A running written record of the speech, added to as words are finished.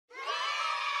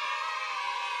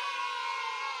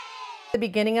The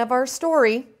beginning of our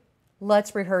story,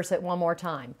 let's rehearse it one more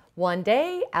time. One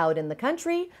day, out in the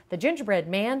country, the gingerbread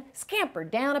man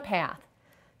scampered down a path.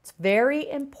 It's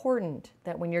very important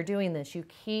that when you're doing this, you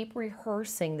keep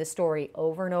rehearsing the story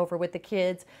over and over with the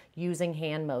kids using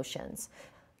hand motions.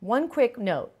 One quick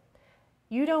note,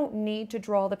 you don't need to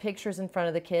draw the pictures in front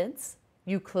of the kids.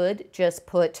 You could just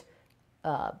put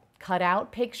cut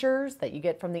out pictures that you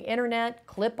get from the internet,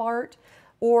 clip art,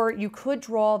 or you could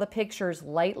draw the pictures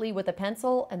lightly with a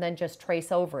pencil and then just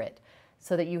trace over it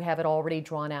so that you have it already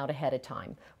drawn out ahead of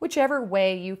time. Whichever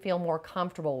way you feel more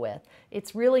comfortable with.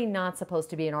 It's really not supposed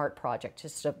to be an art project,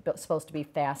 it's just supposed to be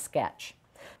fast sketch.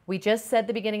 We just said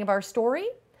the beginning of our story.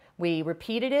 We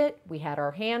repeated it. We had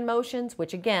our hand motions,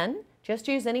 which again, just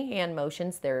use any hand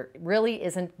motions. There really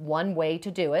isn't one way to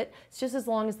do it. It's just as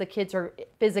long as the kids are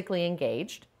physically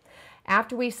engaged.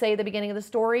 After we say the beginning of the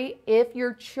story, if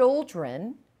your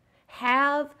children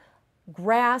have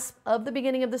grasp of the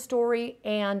beginning of the story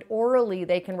and orally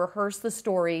they can rehearse the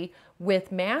story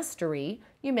with mastery,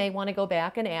 you may want to go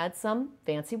back and add some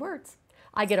fancy words.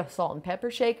 I get a salt and pepper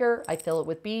shaker, I fill it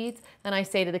with beads, and I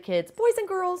say to the kids, boys and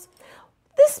girls,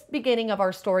 this beginning of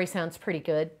our story sounds pretty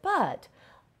good, but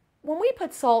when we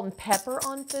put salt and pepper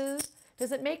on food,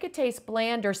 does it make it taste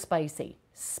bland or spicy?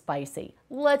 Spicy.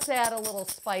 Let's add a little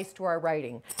spice to our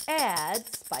writing.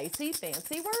 Add spicy,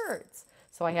 fancy words.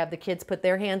 So I have the kids put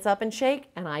their hands up and shake,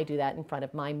 and I do that in front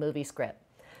of my movie script.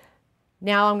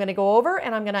 Now I'm going to go over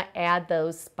and I'm going to add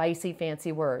those spicy,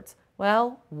 fancy words.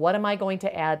 Well, what am I going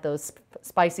to add those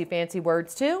spicy, fancy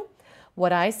words to?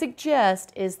 What I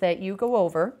suggest is that you go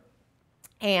over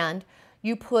and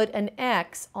you put an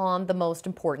X on the most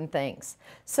important things.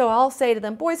 So I'll say to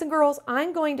them, boys and girls,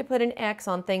 I'm going to put an X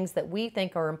on things that we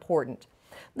think are important.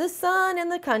 The sun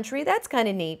and the country, that's kind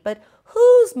of neat, but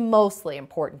who's mostly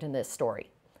important in this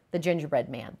story? The gingerbread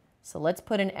man. So let's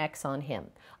put an X on him.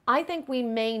 I think we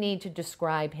may need to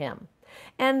describe him.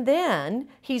 And then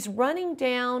he's running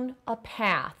down a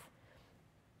path.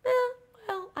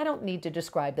 Well, I don't need to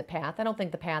describe the path. I don't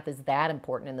think the path is that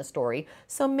important in the story.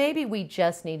 So maybe we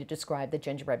just need to describe the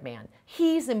gingerbread man.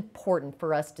 He's important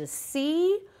for us to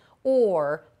see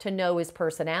or to know his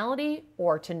personality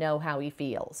or to know how he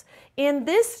feels. In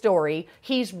this story,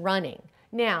 he's running.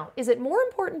 Now, is it more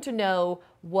important to know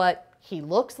what he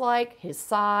looks like, his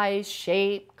size,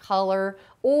 shape, color,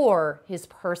 or his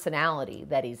personality,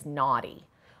 that he's naughty?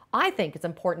 I think it's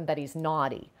important that he's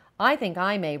naughty. I think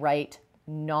I may write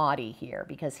naughty here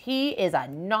because he is a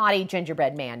naughty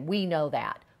gingerbread man. We know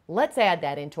that. Let's add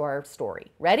that into our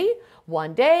story. Ready?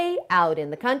 One day, out in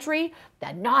the country,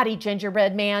 the naughty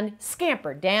gingerbread man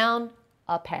scampered down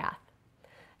a path.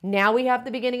 Now we have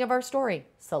the beginning of our story,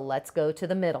 so let's go to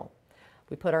the middle.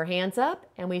 We put our hands up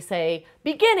and we say,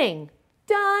 beginning,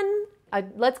 done.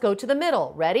 Let's go to the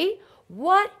middle. Ready?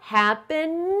 What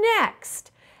happened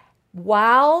next?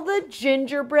 While the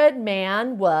gingerbread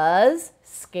man was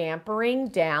scampering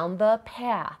down the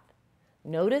path.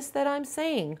 Notice that I'm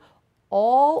saying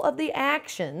all of the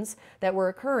actions that were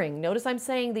occurring. Notice I'm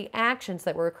saying the actions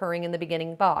that were occurring in the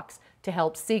beginning box to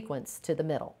help sequence to the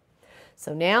middle.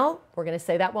 So now we're going to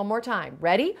say that one more time.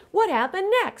 Ready? What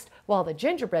happened next while the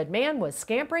gingerbread man was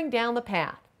scampering down the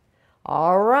path?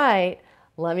 All right,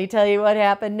 let me tell you what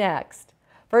happened next.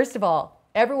 First of all,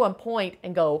 everyone point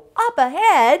and go up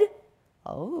ahead.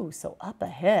 Oh, so up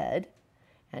ahead.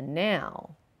 And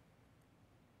now,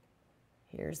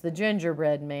 here's the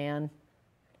gingerbread man.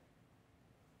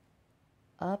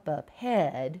 Up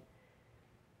ahead,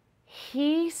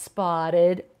 he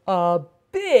spotted a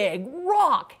big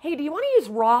rock. Hey, do you want to use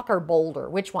rock or boulder?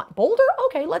 Which one? Boulder?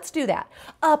 Okay, let's do that.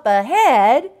 Up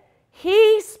ahead,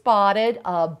 he spotted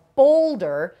a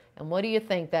boulder. And what do you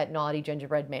think that naughty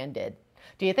gingerbread man did?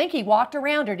 Do you think he walked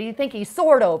around or do you think he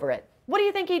soared over it? What do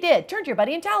you think he did? Turn to your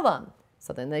buddy and tell them.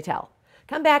 So then they tell.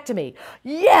 Come back to me.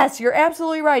 Yes, you're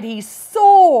absolutely right. He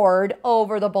soared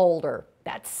over the boulder.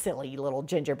 That silly little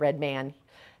gingerbread man.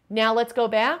 Now let's go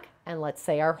back and let's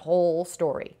say our whole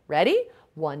story. Ready?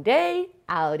 One day,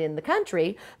 out in the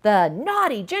country, the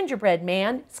naughty gingerbread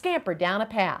man scampered down a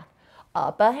path.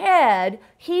 Up ahead,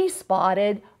 he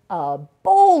spotted a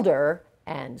boulder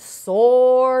and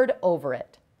soared over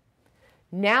it.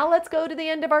 Now let's go to the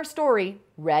end of our story.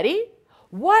 Ready?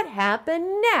 What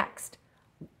happened next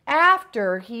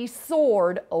after he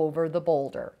soared over the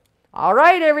boulder? All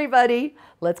right, everybody,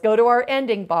 let's go to our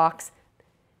ending box.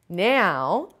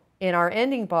 Now, in our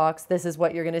ending box, this is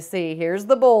what you're going to see. Here's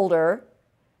the boulder.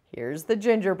 Here's the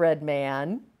gingerbread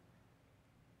man.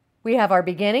 We have our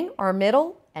beginning, our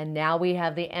middle, And now we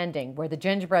have the ending where the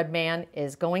gingerbread man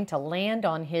is going to land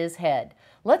on his head.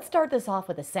 Let's start this off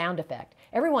with a sound effect.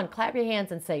 Everyone clap your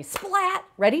hands and say splat.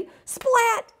 Ready?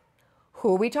 Splat.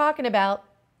 Who are we talking about?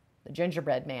 The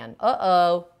gingerbread man.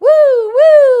 Uh-oh. Woo,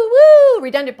 woo, woo.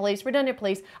 Redundant, please. Redundant,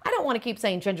 please. I don't want to keep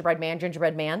saying gingerbread man,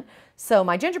 gingerbread man. So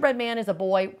my gingerbread man is a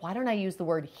boy. Why don't I use the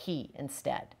word he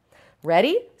instead?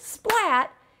 Ready?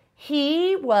 Splat.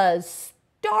 He was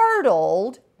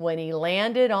startled when he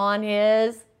landed on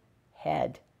his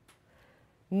head.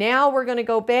 Now we're going to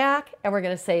go back and we're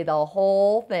going to say the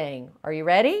whole thing. Are you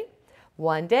ready?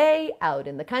 One day, out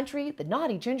in the country, the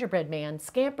naughty gingerbread man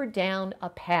scampered down a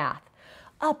path.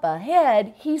 Up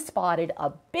ahead, he spotted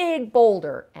a big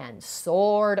boulder and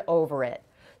soared over it.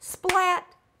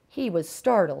 Splat! He was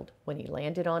startled when he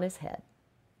landed on his head.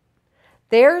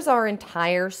 There's our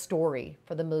entire story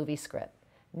for the movie script.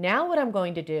 Now what I'm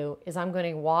going to do is I'm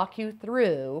going to walk you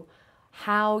through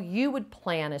how you would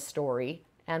plan a story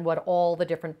and what all the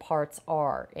different parts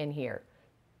are in here.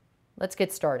 Let's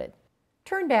get started.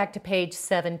 Turn back to page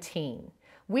 17.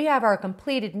 We have our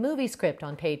completed movie script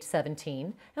on page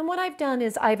 17, and what I've done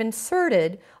is I've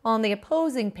inserted on the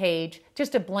opposing page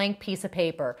just a blank piece of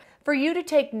paper for you to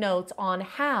take notes on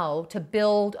how to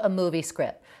build a movie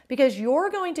script, because you're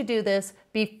going to do this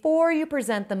before you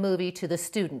present the movie to the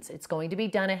students. It's going to be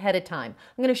done ahead of time.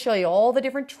 I'm going to show you all the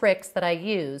different tricks that I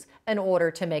use in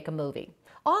order to make a movie.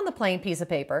 On the plain piece of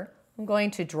paper, I'm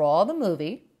going to draw the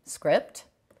movie script.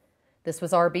 This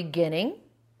was our beginning,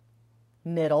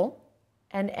 middle,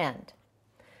 and end.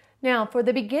 Now, for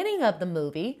the beginning of the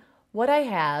movie, what I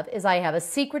have is I have a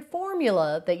secret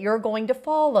formula that you're going to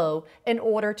follow in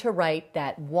order to write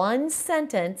that one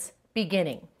sentence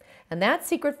beginning. And that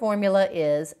secret formula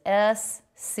is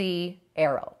SC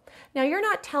arrow. Now, you're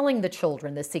not telling the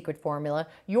children the secret formula.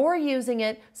 You're using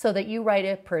it so that you write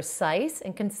a precise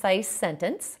and concise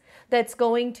sentence that's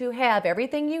going to have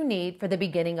everything you need for the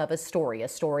beginning of a story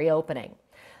opening.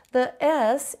 The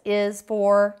S is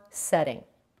for setting.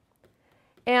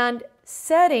 And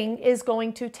setting is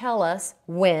going to tell us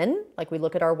when, like we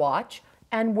look at our watch,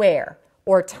 and where,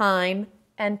 or time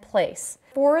and place.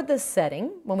 For the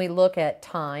setting, when we look at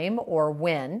time or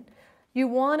when, you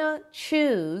want to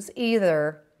choose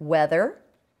either weather,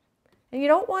 and you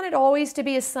don't want it always to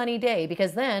be a sunny day,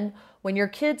 because then when your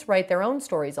kids write their own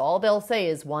stories, all they'll say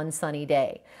is one sunny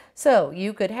day. So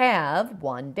you could have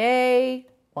one day,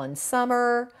 one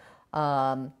summer,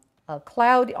 on a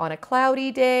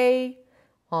cloudy day,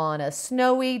 on a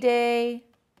snowy day,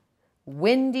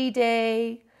 windy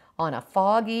day, on a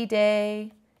foggy day.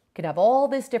 You could have all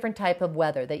this different type of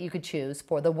weather that you could choose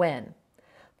for the when.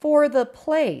 For the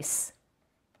place,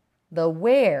 the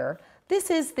where, this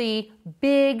is the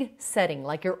big setting,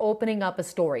 like you're opening up a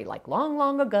story, like long,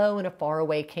 long ago in a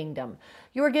faraway kingdom.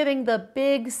 You're giving the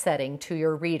big setting to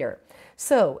your reader.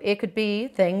 So it could be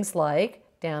things like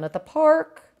down at the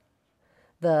park,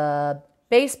 the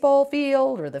baseball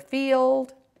field or the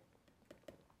field,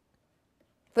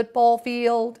 football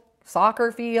field,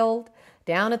 soccer field,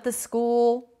 down at the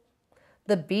school,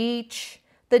 the beach,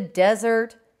 the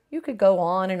desert. You could go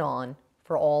on and on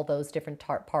for all those different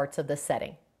parts of the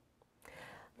setting.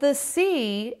 The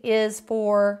C is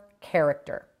for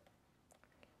character.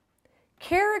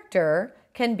 Character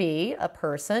can be a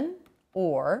person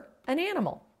or an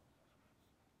animal.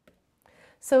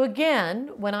 So again,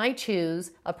 when I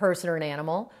choose a person or an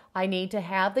animal, I need to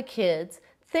have the kids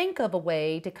think of a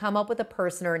way to come up with a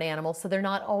person or an animal so they're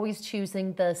not always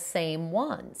choosing the same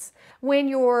ones. When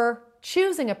you're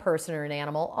choosing a person or an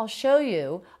animal, I'll show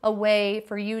you a way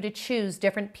for you to choose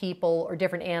different people or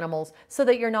different animals so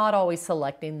that you're not always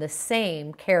selecting the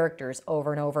same characters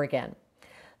over and over again.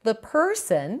 The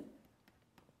person,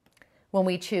 when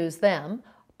we choose them,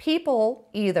 people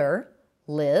either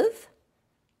live,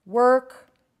 work,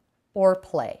 or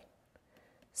play.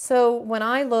 So when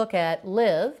I look at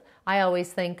live, I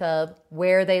always think of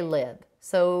where they live.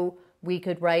 So we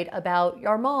could write about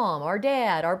our mom, our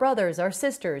dad, our brothers, our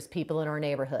sisters, people in our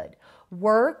neighborhood.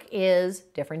 Work is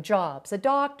different jobs, a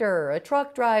doctor, a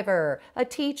truck driver, a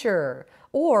teacher,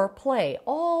 or play,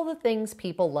 all the things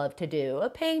people love to do, a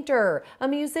painter, a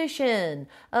musician,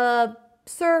 a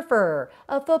surfer,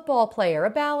 a football player, a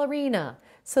ballerina.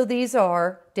 So these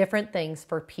are different things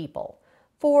for people.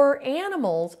 For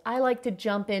animals, I like to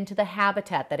jump into the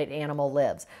habitat that an animal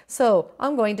lives. So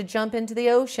I'm going to jump into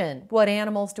the ocean. What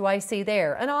animals do I see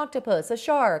there? An octopus, a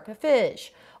shark, a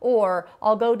fish. Or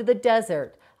I'll go to the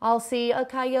desert. I'll see a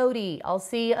coyote. I'll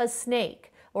see a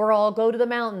snake. Or I'll go to the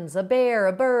mountains, a bear,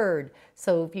 a bird.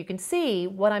 So if you can see,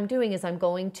 what I'm doing is I'm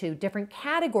going to different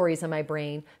categories in my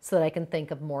brain so that I can think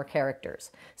of more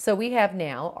characters. So we have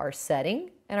now our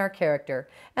setting and our character.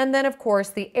 And then, of course,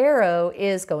 the arrow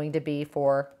is going to be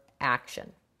for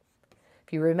action.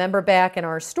 If you remember back in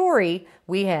our story,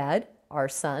 we had our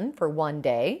sun for one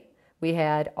day. We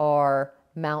had our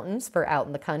mountains for out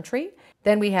in the country.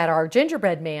 Then we had our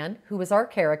gingerbread man, who was our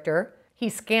character. He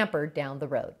scampered down the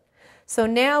road. So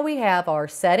now we have our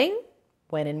setting,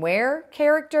 when and where,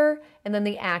 character, and then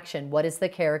the action. What is the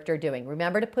character doing?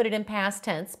 Remember to put it in past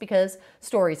tense because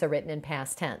stories are written in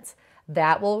past tense.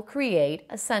 That will create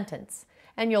a sentence,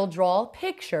 and you'll draw a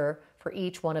picture for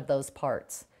each one of those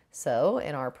parts. So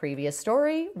in our previous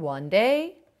story, one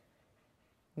day,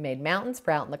 we made mountains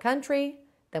for out in the country.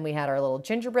 Then we had our little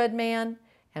gingerbread man,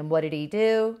 and what did he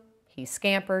do? He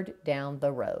scampered down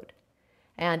the road.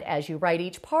 And as you write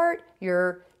each part,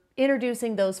 you're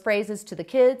introducing those phrases to the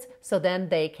kids so then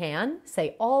they can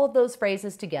say all of those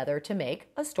phrases together to make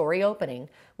a story opening,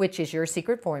 which is your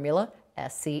secret formula,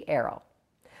 SC arrow.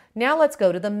 Now let's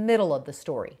go to the middle of the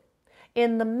story.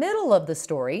 In the middle of the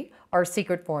story, our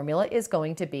secret formula is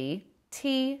going to be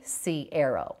TC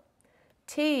arrow.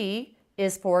 T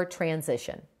is for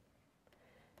transition.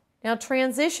 Now,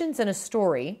 transitions in a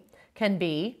story can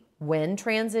be when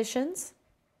transitions,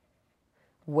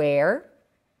 where,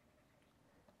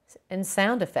 and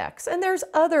sound effects. And there's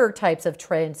other types of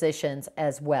transitions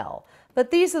as well.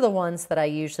 But these are the ones that I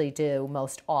usually do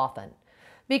most often.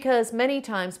 Because many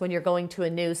times when you're going to a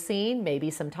new scene, maybe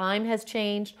some time has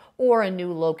changed or a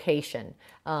new location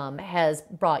has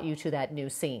brought you to that new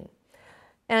scene.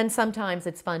 And sometimes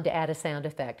it's fun to add a sound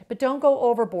effect. But don't go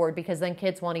overboard because then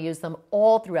kids want to use them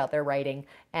all throughout their writing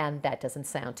and that doesn't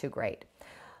sound too great.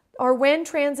 Our when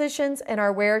transitions and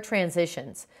our where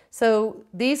transitions. So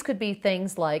these could be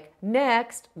things like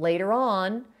next, later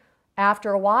on,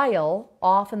 after a while,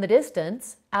 off in the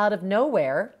distance, out of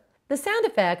nowhere. The sound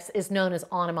effects is known as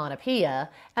onomatopoeia,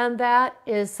 and that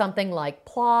is something like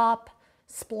plop,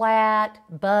 splat,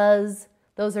 buzz.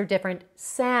 Those are different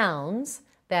sounds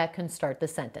that can start the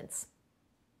sentence.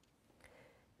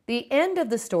 The end of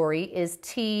the story is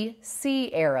TC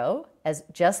arrow, as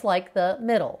just like the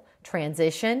middle.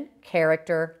 Transition,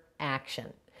 character,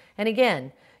 action. And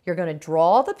again, you're going to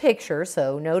draw the picture.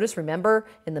 So notice, remember,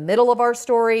 in the middle of our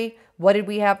story, what did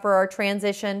we have for our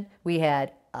transition? We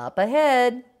had up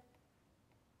ahead.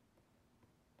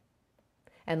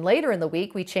 And later in the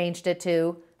week, we changed it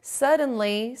to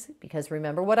suddenly, because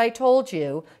remember what I told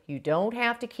you, you don't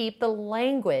have to keep the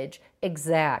language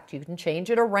exact. You can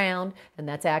change it around, and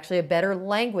that's actually a better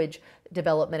language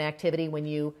development activity when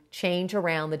you change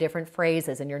around the different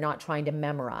phrases and you're not trying to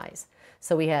memorize.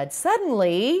 So we had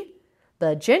suddenly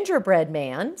the gingerbread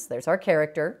man, so there's our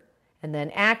character, and then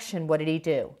action, what did he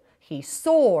do? He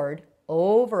soared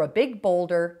over a big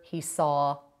boulder he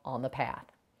saw on the path.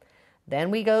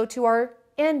 Then we go to our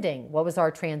ending. What was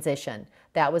our transition?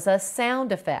 That was a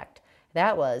sound effect.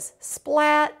 That was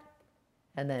splat.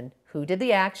 And then who did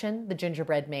the action? The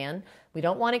gingerbread man. We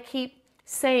don't want to keep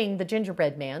saying the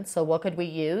gingerbread man, so what could we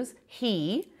use?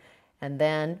 He. And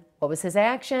then what was his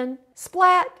action?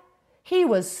 Splat. He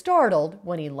was startled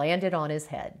when he landed on his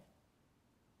head.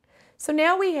 So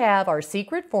now we have our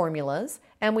secret formulas,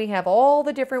 and we have all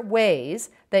the different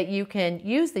ways that you can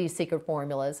use these secret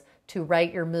formulas to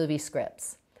write your movie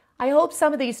scripts. I hope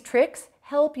some of these tricks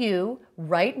help you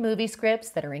write movie scripts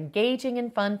that are engaging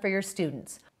and fun for your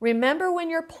students. Remember, when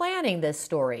you're planning this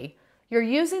story, you're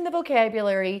using the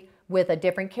vocabulary with a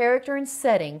different character and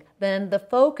setting than the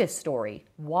focus story.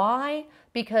 Why?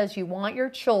 Because you want your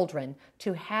children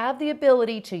to have the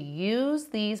ability to use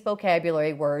these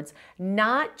vocabulary words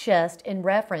not just in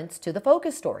reference to the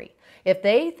focus story. If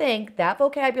they think that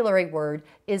vocabulary word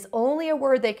is only a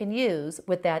word they can use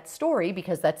with that story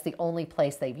because that's the only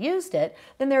place they've used it,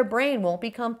 then their brain won't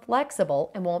become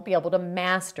flexible and won't be able to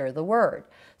master the word.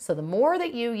 So the more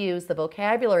that you use the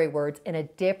vocabulary words in a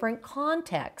different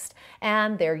context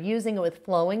and they're using it with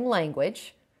flowing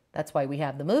language, that's why we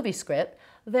have the movie script,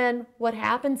 then what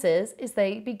happens is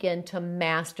they begin to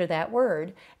master that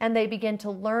word and they begin to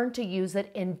learn to use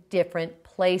it in different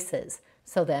places.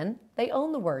 So then they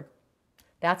own the word.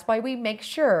 That's why we make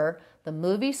sure the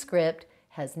movie script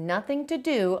has nothing to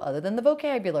do other than the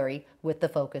vocabulary with the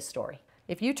focus story.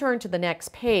 If you turn to the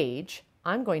next page,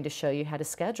 I'm going to show you how to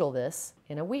schedule this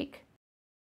in a week.